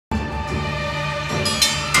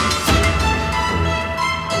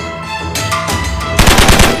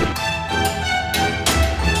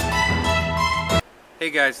Hey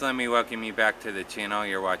guys, let me welcome you back to the channel.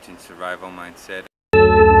 You're watching Survival Mindset.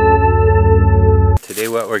 Today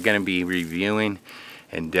what we're going to be reviewing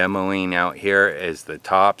and demoing out here is the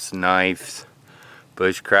Tops Knives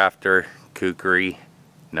Bushcrafter Kukuri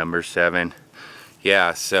number 7.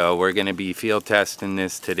 Yeah, so we're going to be field testing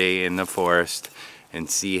this today in the forest and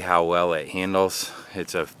see how well it handles.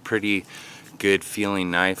 It's a pretty good feeling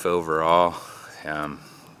knife overall.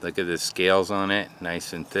 Look at the scales on it,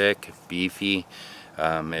 nice and thick, beefy.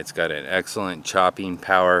 It's got an excellent chopping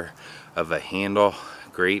power of a handle,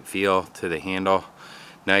 great feel to the handle,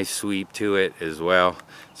 nice sweep to it as well,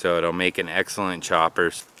 so it'll make an excellent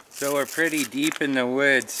chopper. So we're pretty deep in the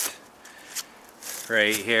woods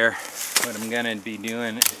right here. What I'm going to be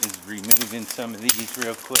doing is removing some of these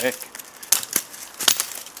real quick.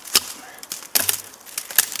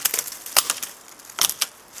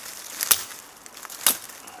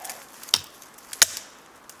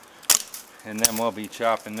 And then we'll be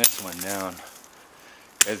chopping this one down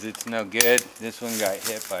because it's no good. This one got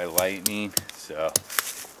hit by lightning, so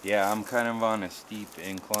yeah, I'm kind of on a steep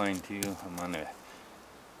incline too. I'm on a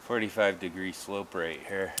 45-degree slope right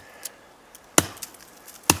here.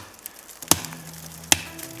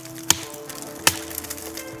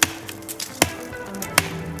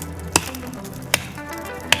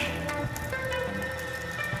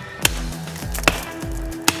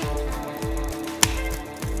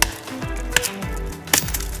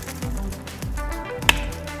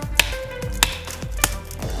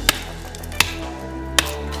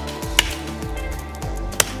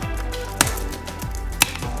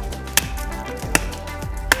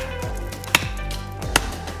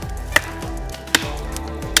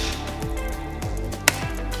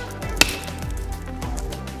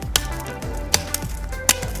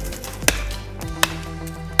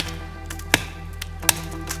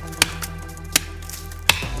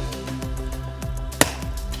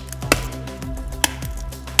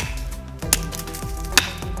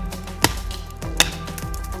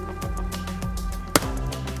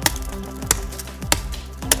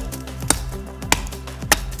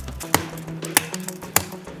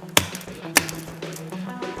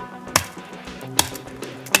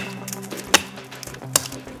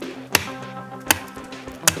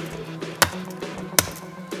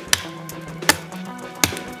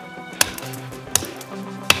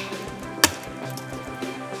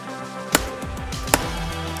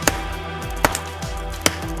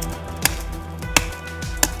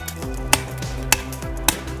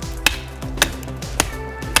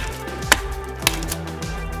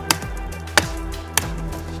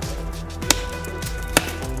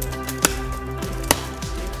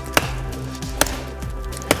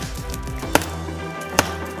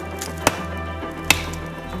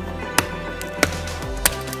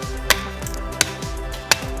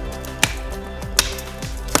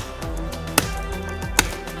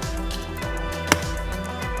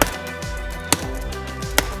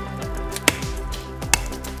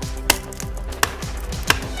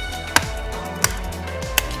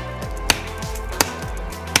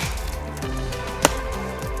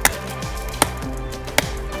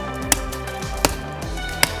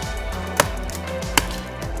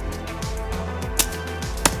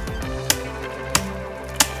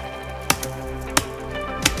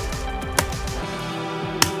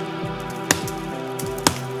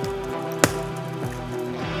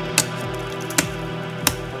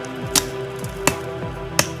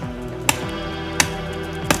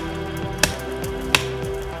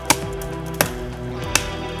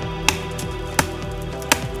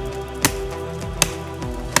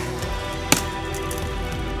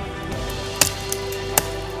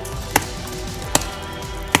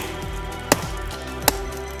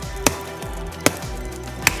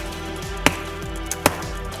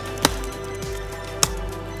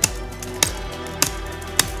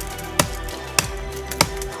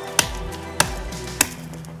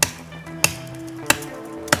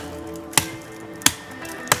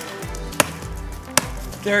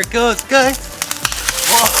 There it goes, guys.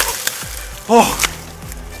 Whoa.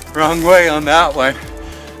 Oh, wrong way on that one.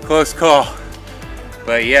 Close call.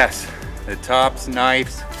 But yes, the Tops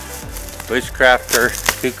Knives Bushcrafter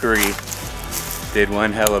Kukuri did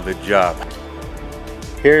one hell of a job.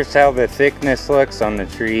 Here's how the thickness looks on the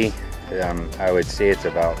tree. I would say it's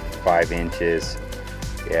about 5 inches.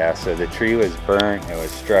 Yeah, so the tree was burnt. It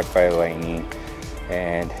was struck by lightning.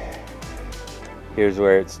 And here's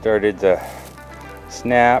where it started to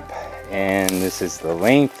snap, and this is the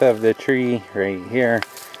length of the tree right here.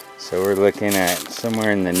 So we're looking at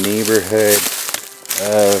somewhere in the neighborhood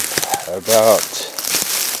of about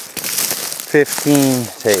 15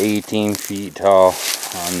 to 18 feet tall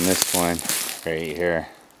on this one. right here.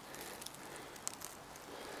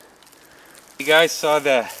 You guys saw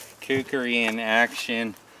the Kukri in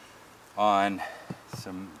action on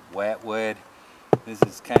some wet wood. This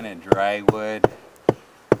is kind of dry wood.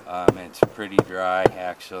 It's pretty dry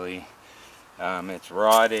actually. It's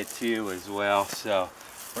rotted too as well, so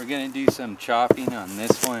we're gonna do some chopping on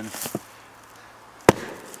this one.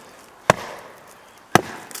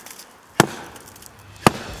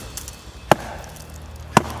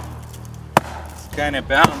 It's kind of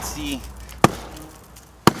bouncy.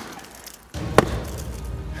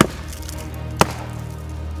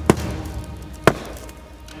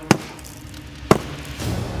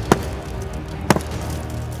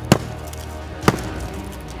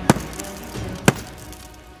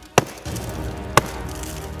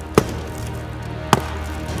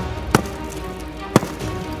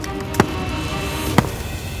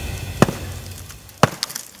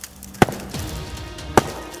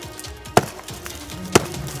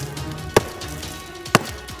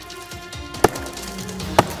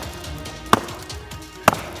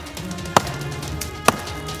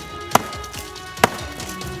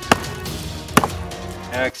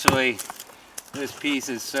 Actually, this piece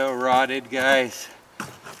is so rotted, guys.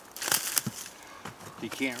 You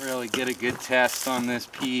can't really get a good test on this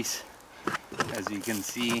piece. As you can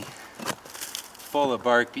see, full of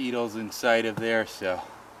bark beetles inside of there, so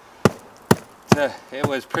it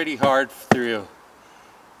was pretty hard through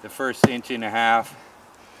the first 1.5 inches,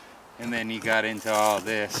 and then you got into all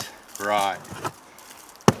this rot.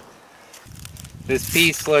 This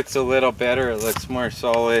piece looks a little better, it looks more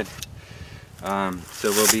solid. So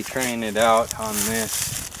we'll be trying it out on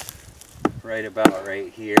this right about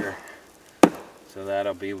right here. So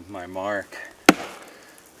that'll be my mark.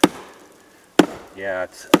 Yeah,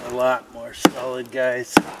 it's a lot more solid,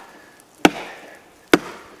 guys.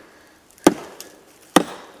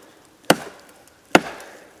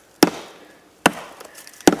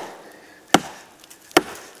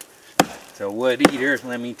 It's a wood eater,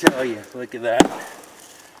 let me tell you. Look at that.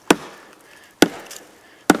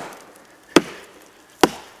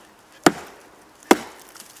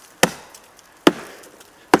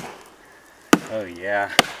 Oh yeah,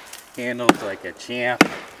 handles like a champ.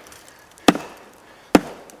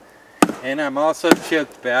 And I'm also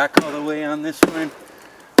choked back all the way on this one.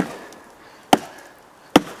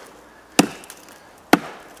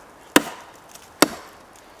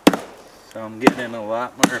 So I'm getting a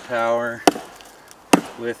lot more power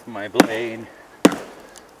with my blade.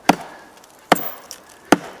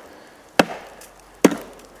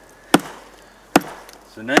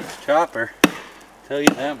 It's a nice chopper, I'll tell you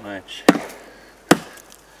that much.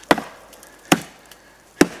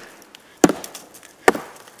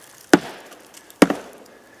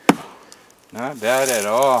 Not bad at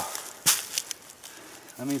all.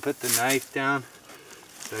 Let me put the knife down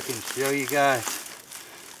so I can show you guys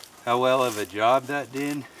how well of a job that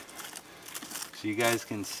did. So you guys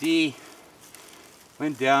can see,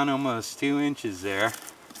 went down almost 2 inches there.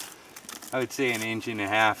 I would say 1.5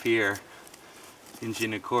 inches here,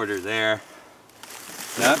 1.25 inches there.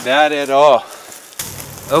 Not bad at all.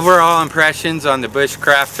 Overall impressions on the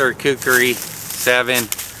Bushcrafter Kukuri 7.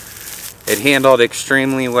 It handled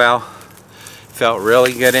extremely well. Felt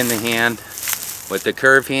really good in the hand. With the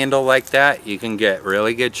curve handle like that, you can get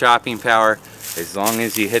really good chopping power as long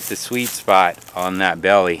as you hit the sweet spot on that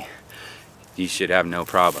belly. You should have no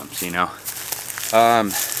problems, you know.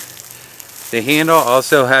 The handle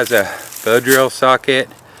also has a bow drill socket.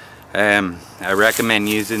 I recommend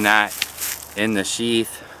using that in the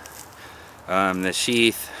sheath. The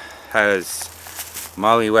sheath has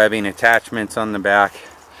molly webbing attachments on the back.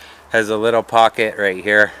 Has a little pocket right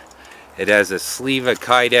here. It has a sleeve of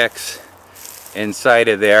Kydex inside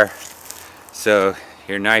of there, so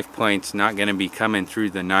your knife point's not going to be coming through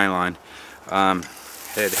the nylon.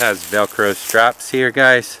 It has Velcro straps here,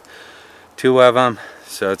 guys, 2 of them,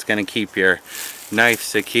 so it's going to keep your knife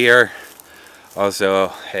secure.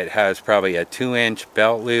 Also, it has probably a 2-inch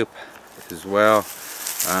belt loop as well.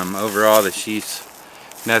 Overall, the sheath's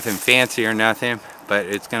nothing fancy or nothing, but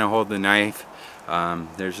it's going to hold the knife.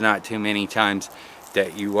 There's not too many times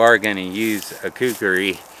that you are going to use a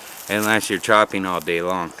Kukuri unless you're chopping all day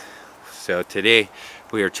long. So today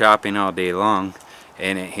we are chopping all day long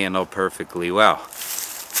and it handled perfectly well.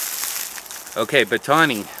 Okay,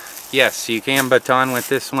 batoning. Yes, you can baton with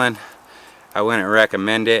this one. I wouldn't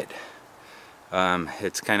recommend it.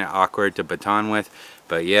 It's kind of awkward to baton with,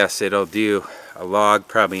 but yes, it'll do a log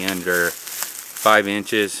probably under 5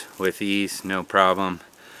 inches with ease, no problem.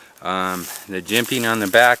 The jimping on the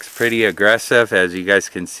back's pretty aggressive, as you guys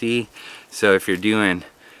can see. So if you're doing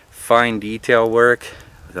fine detail work,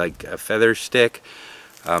 like a feather stick,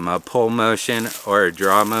 a pull motion or a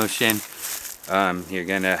draw motion, you're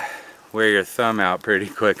gonna wear your thumb out pretty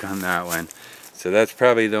quick on that one. So that's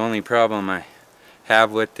probably the only problem I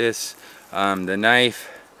have with this. The knife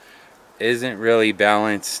isn't really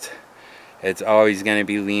balanced. It's always going to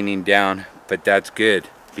be leaning down, but that's good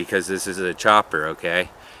because this is a chopper, okay?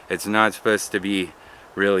 It's not supposed to be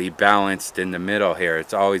really balanced in the middle here.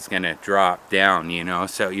 It's always going to drop down, you know?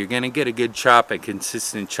 So you're going to get a good chop, a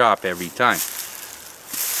consistent chop every time.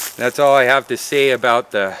 That's all I have to say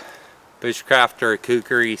about the Bushcrafter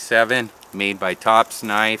Kukuri 7 made by Tops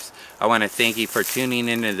Knives. I want to thank you for tuning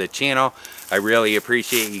into the channel. I really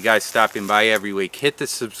appreciate you guys stopping by every week. Hit the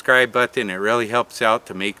subscribe button. It really helps out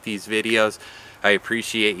to make these videos. I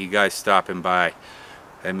appreciate you guys stopping by.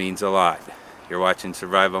 That means a lot. You're watching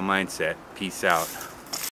Survival Mindset. Peace out.